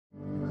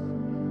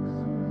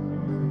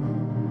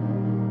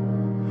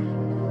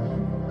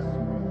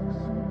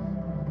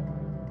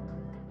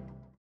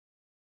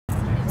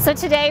So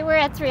today we're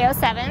at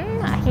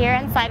 307 here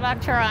in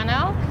Sidewalk,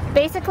 Toronto.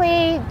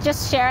 Basically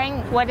just sharing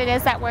what it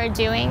is that we're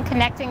doing,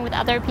 connecting with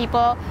other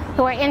people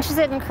who are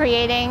interested in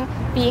creating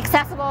the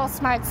accessible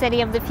smart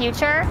city of the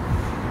future.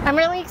 I'm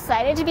really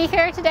excited to be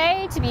here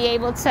today, to be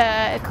able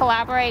to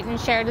collaborate and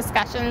share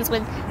discussions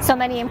with so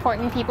many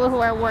important people who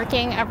are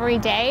working every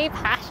day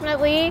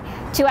passionately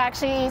to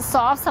actually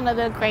solve some of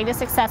the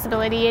greatest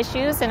accessibility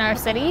issues in our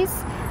cities,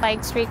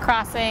 like street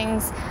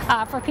crossings,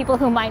 for people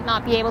who might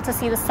not be able to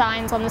see the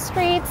signs on the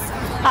streets,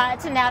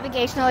 to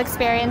navigational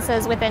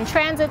experiences within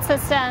transit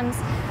systems,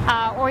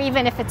 or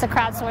even if it's a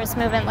crowdsourced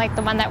movement like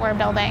the one that we're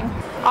building.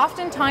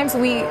 Oftentimes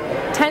we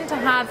tend to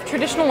have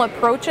traditional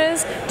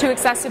approaches to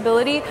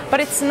accessibility, but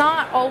it's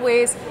not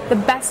always the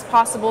best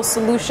possible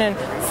solution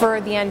for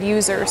the end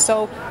user.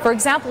 So, for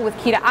example, with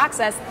Key to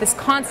Access, this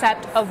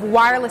concept of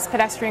wireless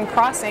pedestrian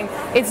crossing,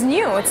 it's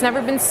new, it's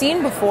never been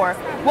seen before.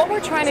 What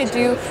we're trying to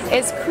do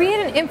is create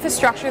an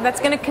infrastructure that's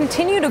going to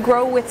continue to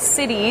grow with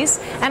cities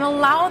and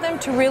allow them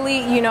to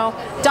really,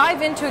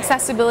 dive into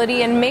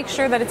accessibility and make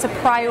sure that it's a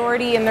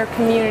priority in their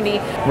community.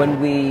 When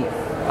we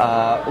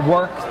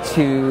work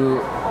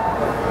to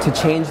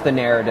change the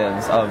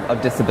narratives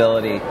of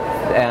disability,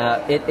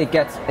 it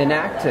gets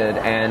enacted,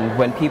 and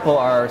when people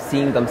are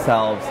seeing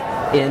themselves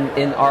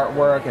in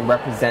artwork and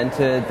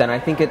represented, then I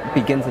think it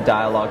begins a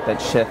dialogue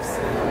that shifts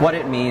what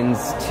it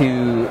means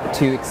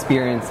to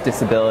experience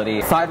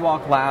disability.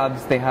 Sidewalk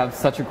Labs, they have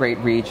such a great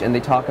reach, and they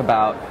talk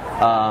about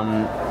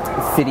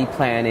city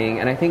planning,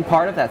 and I think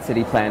part of that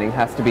city planning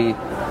has to be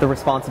the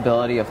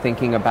responsibility of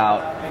thinking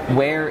about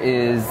where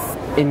is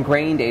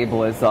ingrained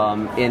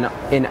ableism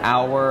in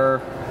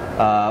our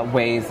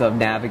ways of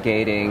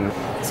navigating.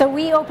 So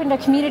we opened a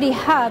community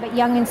hub at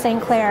Yonge and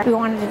St. Clair. We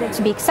wanted it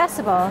to be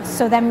accessible,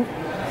 so then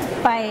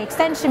by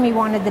extension we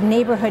wanted the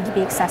neighborhood to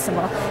be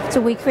accessible.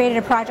 So we created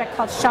a project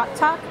called Shop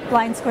Talk,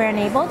 Blind Square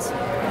Enabled,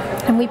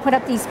 and we put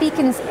up these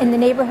beacons in the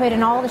neighborhood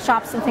and all the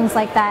shops and things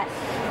like that.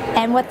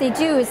 And what they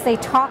do is they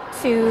talk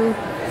to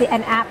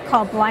an app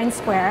called Blind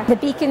Square. The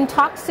beacon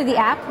talks to the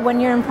app when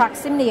you're in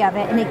proximity of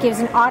it, and it gives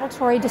an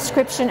auditory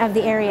description of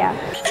the area.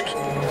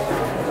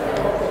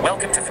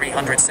 Welcome to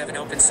 307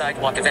 Open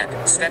Sidewalk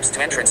event. Steps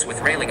to entrance with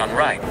railing on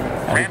right.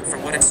 Ramp for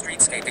wooden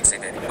streetscape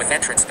exhibit with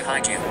entrance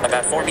behind you.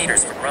 About 4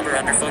 meters from rubber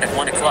underfoot at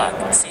 1 o'clock.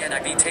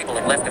 CNIB table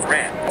and left of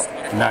ramp.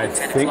 And I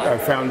think I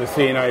found the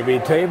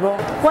CNIB table.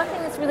 One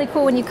thing that's really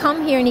cool when you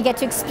come here and you get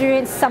to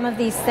experience some of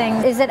these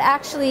things is it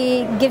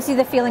actually gives you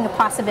the feeling of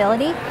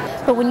possibility.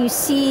 But when you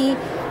see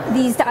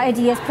these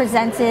ideas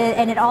presented,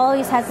 and it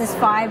always has this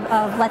vibe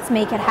of let's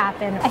make it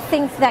happen. I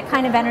think that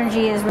kind of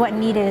energy is what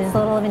needed, is a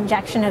little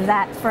injection of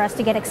that for us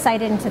to get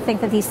excited and to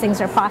think that these things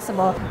are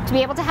possible. To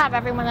be able to have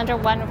everyone under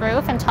one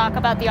roof and talk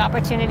about the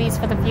opportunities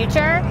for the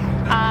future,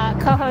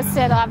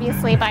 co-hosted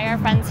obviously by our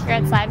friends here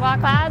at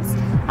Sidewalk Labs,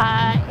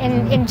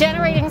 in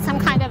generating some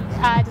kind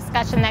of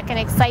discussion that can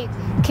excite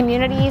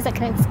communities, that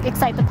can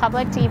excite the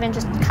public to even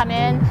just come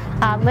in,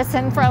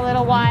 listen for a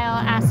little while,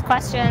 ask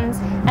questions,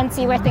 and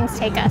see where things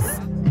take us.